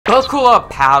Buckle up,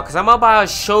 pal, because I'm about to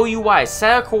show you why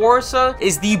Assetto Corsa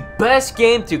is the best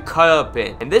game to cut up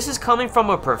in. And this is coming from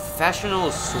a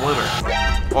professional swimmer.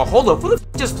 Oh, hold up. Who the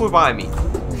f just flew by me?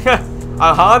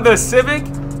 A Honda Civic?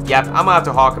 Yep, I'm gonna have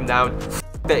to hawk him down. F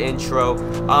the intro.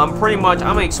 Pretty much,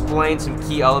 I'm gonna explain some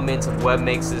key elements of what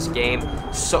makes this game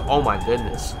so, oh my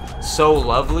goodness, so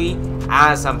lovely.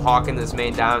 As I'm hawking this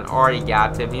man down, already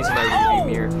gapped him. He's in my rearview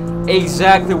mirror.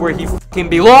 Exactly where he f***ing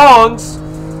belongs.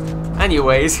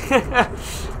 Anyways,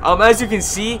 as you can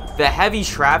see, the heavy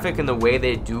traffic and the way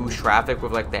they do traffic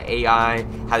with like the AI,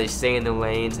 how they stay in the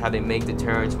lanes, how they make the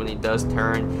turns when it does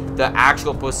turn, the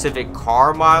actual specific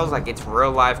car models, like it's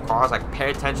real life cars, like pay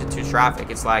attention to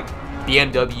traffic. It's like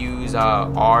BMWs,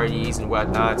 Audis and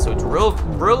whatnot. So it's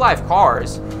real life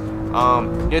cars.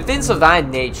 Things of that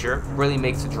nature really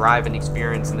makes the driving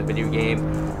experience in the video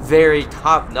game very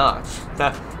top notch,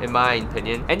 in my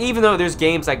opinion. And even though there's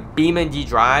games like BeamNG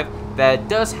Drive that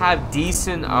does have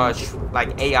decent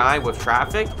like AI with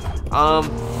traffic, I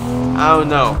don't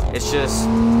know.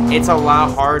 It's a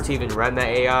lot harder to even run that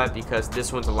AI because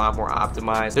this one's a lot more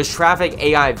optimized. Those traffic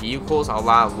AI vehicles are a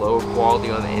lot lower quality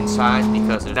on the inside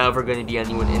because there's never going to be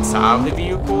anyone inside of the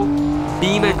vehicle.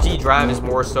 BeamNG Drive is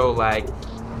more so like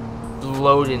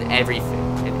loading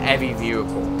everything in every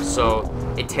vehicle, so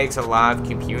it takes a lot of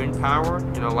computing power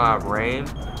and a lot of RAM.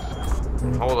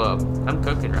 Hold up, I'm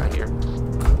cooking right here.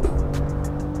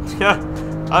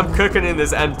 I'm cooking in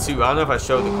this M2. I don't know if I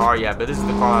showed the car yet, but this is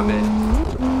the car I'm in.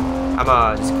 I'm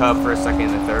gonna just cut up for a second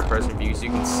in the third person view so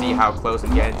you can see how close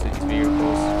I'm getting to these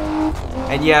vehicles.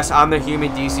 And yes, I'm the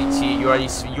human DCT. You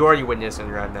already witnessing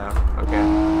right now. Okay,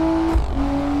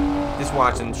 just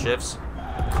watching shifts.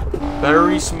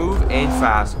 Very smooth and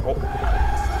fast. Oh.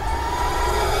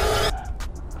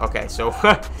 Okay, so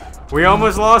we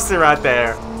almost lost it right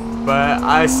there, but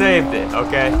I saved it.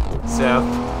 Okay, so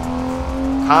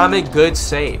comment good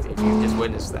save if you just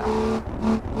witnessed that. Ooh.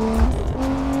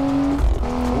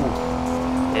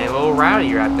 And a little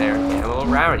rowdy right there. And a little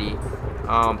rowdy.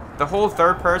 The whole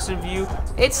third-person view,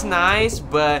 it's nice,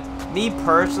 but me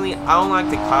personally, I don't like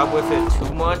to cut with it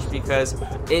too much because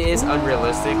it is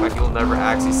unrealistic. Like, you'll never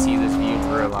actually see this view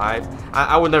in real life.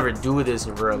 I would never do this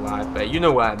in real life, but you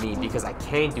know what I mean, because I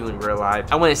can't do it in real life.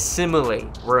 I want to simulate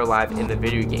real life in the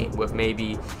video game with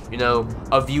maybe, you know,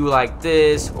 a view like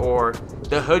this, or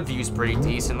the hood view is pretty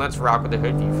decent. Let's rock with the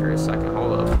hood view for a second.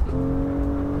 Hold up.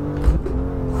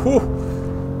 Whew.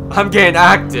 I'm getting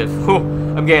active. Whew.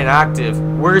 I'm getting active.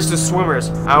 Where's the swimmers?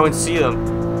 I don't see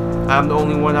them. I'm the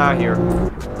only one out here.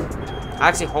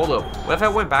 Actually, hold up. What if I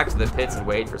went back to the pits and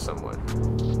waited for someone?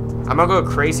 I'm gonna go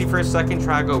crazy for a second,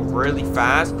 try to go really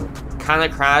fast, kind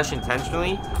of crash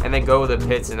intentionally, and then go to the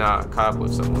pits and cut up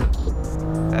with someone.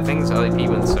 I think there's other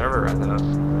people in the server right now.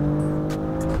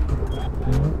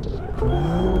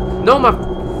 No, my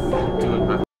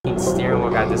steering wheel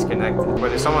got disconnected. But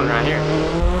there's someone right here.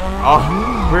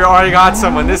 Oh, we already got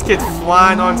someone. This kid's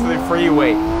flying onto the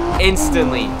freeway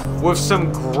instantly with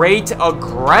some great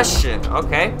aggression.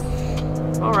 Okay.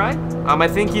 All right. I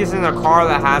think he's in a car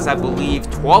that has, I believe,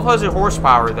 1,200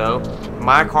 horsepower, though.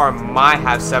 My car might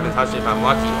have 700 if I'm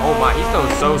lucky. Oh my, he's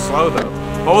going so slow, though.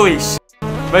 Holy shit.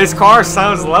 But his car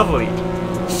sounds lovely.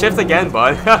 Shift again,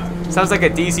 bud. Sounds like a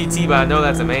DCT, but I know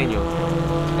that's a manual.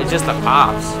 It's just the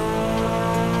pops.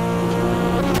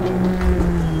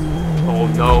 Oh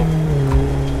no.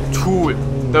 Dude,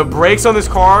 the brakes on this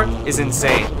car is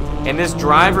insane. And this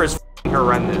driver is f***ing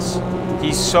horrendous.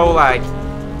 He's so, like,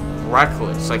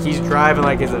 reckless. Like, he's driving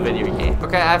like it's a video game.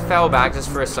 Okay, I fell back just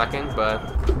for a second, but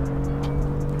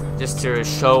just to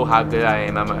show how good I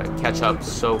am, I'm gonna catch up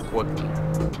so quickly.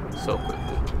 So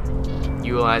quickly.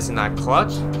 Utilizing that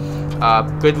clutch.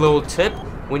 Good little tip.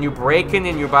 When you're braking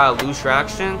and you're about to lose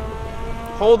traction,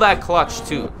 hold that clutch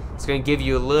too. It's gonna give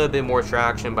you a little bit more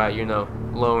traction by, you know,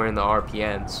 lowering the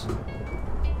RPMs.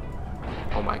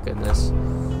 Oh my goodness.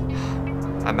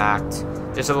 I'm acked.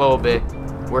 Just a little bit.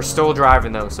 We're still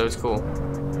driving though, so it's cool.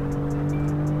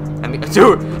 I mean,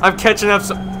 dude, I'm catching up.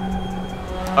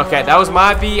 Okay, that was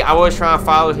my beat. I was trying to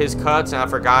follow his cuts, and I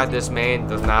forgot this man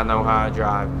does not know how to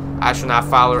drive. I should not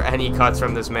follow any cuts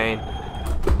from this man.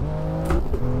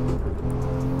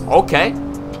 Okay.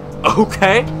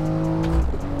 Okay.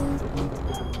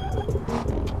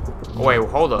 Oh, wait,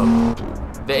 hold up.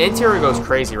 The interior goes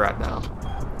crazy right now.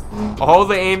 Oh,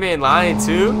 the ambient lighting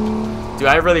too? Dude,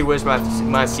 I really wish my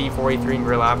C43 in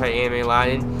real life had ambient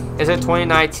lighting. It's a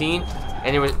 2019,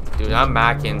 and it was, dude, I'm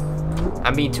macking.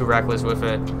 I'm being too reckless with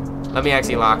it. Let me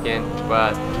actually lock in.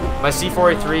 But my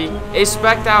C43 is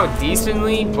spec'd out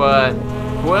decently, but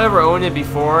whoever owned it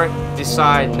before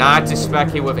decided not to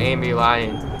spec it with ambient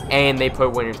lighting. and they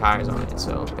put winter tires on it,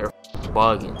 so they're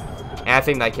bugging. And I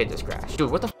think that kid just crashed. Dude,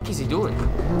 what the f is he doing?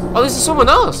 Oh, this is someone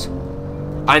else.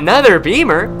 Another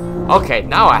Beamer? Okay,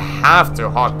 now I have to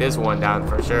hawk this one down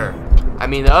for sure. I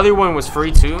mean, the other one was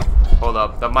free too. Hold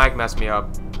up, the mic messed me up.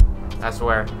 I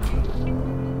swear.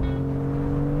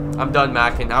 I'm done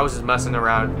macking. I was just messing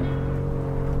around.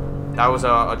 That was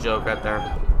a joke right there.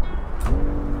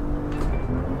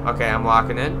 Okay, I'm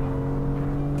locking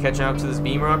in. Catching up to this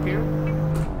Beamer up here.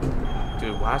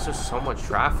 Dude, why is there so much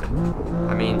traffic?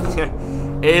 I mean,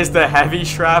 it is the heavy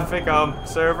traffic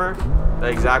server. The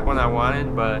exact one I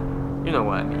wanted, but you know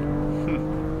what I mean.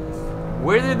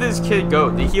 Where did this kid go?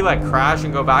 Did he like crash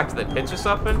and go back to the pits or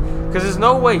something? Because there's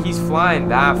no way he's flying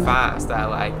that fast that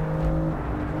like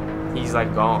he's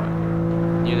like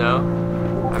gone. You know?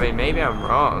 I mean, maybe I'm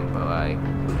wrong, but like,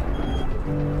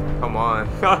 come on.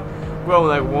 Going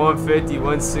like 150,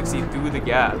 160 through the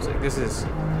gaps. Like, this is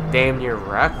damn near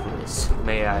reckless,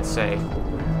 may I say.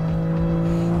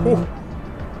 Whew.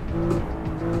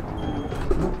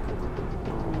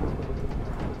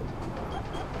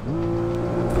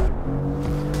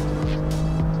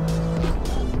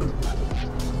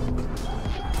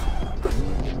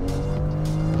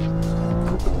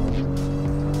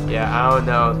 Yeah, I don't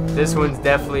know. This one's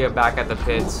definitely a back at the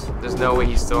pits. There's no way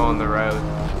he's still on the road.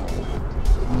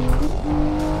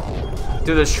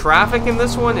 Dude, the traffic in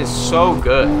this one is so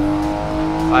good.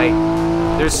 Like,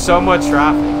 there's so much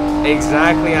traffic.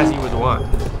 Exactly as you would want.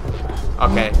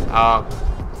 Okay,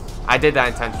 I did that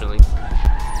intentionally.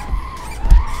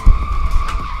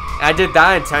 I did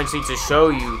that intentionally to show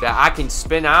you that I can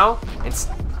spin out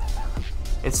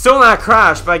and still not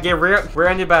crash, but I get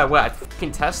rear-ended by what? A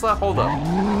fucking Tesla? Hold up.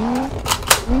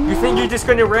 You think you're just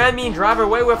gonna ram me and drive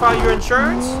away without your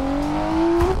insurance?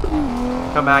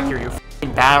 Come back here, you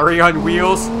fucking battery on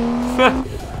wheels.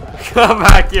 Come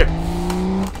back here.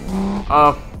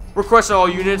 Request all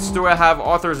units. Do I have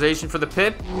authorization for the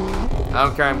pit? I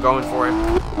don't care, I'm going for it.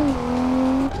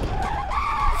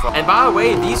 And by the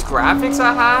way, these graphics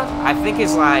I have, I think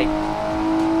it's like,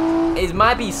 it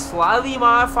might be slightly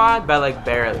modified, but like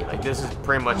barely. Like, this is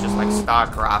pretty much just like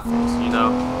stock graphics, you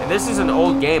know? And this is an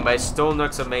old game, but it still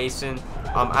looks amazing.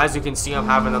 As you can see, I'm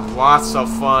having lots of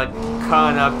fun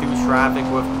cutting up through traffic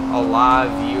with a lot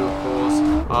of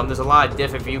vehicles. There's a lot of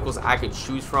different vehicles I could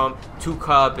choose from to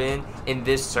cut up in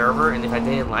this server. And if I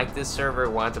didn't like this server,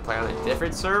 wanted to play on a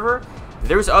different server,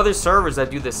 there's other servers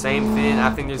that do the same thing. I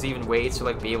think there's even ways to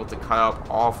like be able to cut up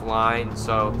offline.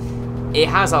 So it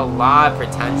has a lot of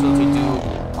potential to do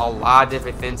a lot of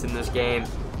different things in this game.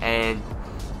 And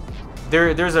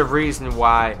there's a reason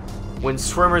why when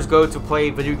swimmers go to play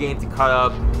a video game to cut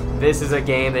up, this is a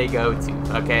game they go to,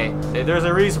 okay? There's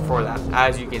a reason for that,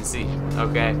 as you can see,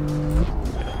 okay?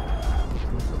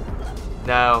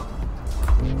 Now,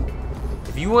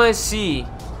 if you want to see,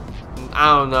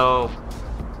 I don't know,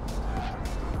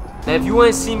 now if you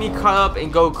want to see me cut up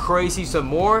and go crazy some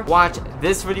more, watch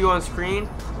this video on screen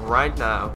right now.